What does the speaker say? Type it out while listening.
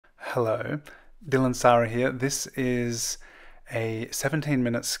Hello, Dylan Sara here. This is a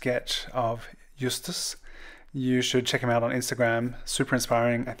 17-minute sketch of Justus. You should check him out on Instagram. Super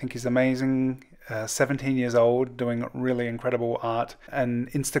inspiring. I think he's amazing. 17 years old, doing really incredible art. An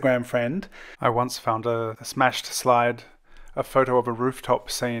Instagram friend. I once found a smashed slide, a photo of a rooftop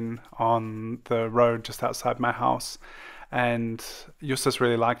scene on the road just outside my house. And Justus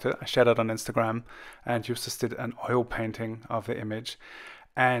really liked it. I shared it on Instagram, and Justus did an oil painting of the image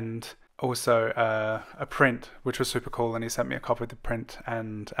and also a print, which was super cool, and he sent me a copy of the print,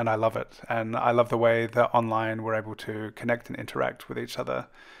 and I love it. And I love the way that online we're able to connect and interact with each other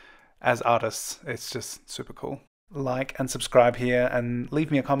as artists. It's just super cool. Like and subscribe here, and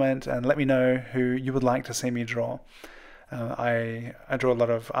leave me a comment and let me know who you would like to see me draw. I draw a lot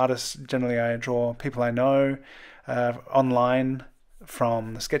of artists. Generally I draw people I know online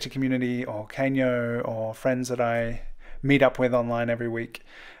from the sketchy community or Kanyo or friends that I meet up with online every week,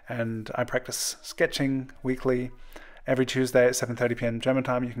 and I practice sketching weekly every Tuesday at 7:30 p.m. German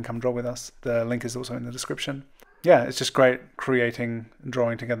time. You can come draw with us. The link is also in the description. Yeah, it's just great creating,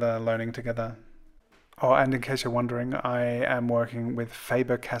 drawing together, learning together. Oh, and in case you're wondering, I am working with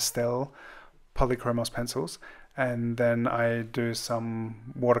Faber-Castell polychromos pencils, and then I do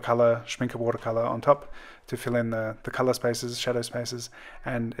some watercolor, Schminke watercolor on top to fill in the color spaces, shadow spaces,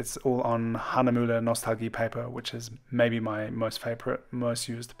 and it's all on Hahnemühle Nostalgie paper, which is maybe my most favorite, most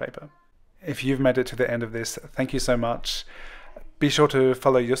used paper. If you've made it to the end of this, thank you so much. Be sure to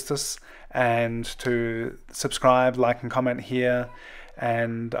follow Justus and to subscribe, like and comment here,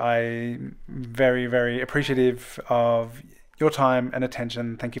 and I'm very, very appreciative of your time and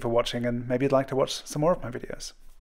attention. Thank you for watching, and maybe you'd like to watch some more of my videos.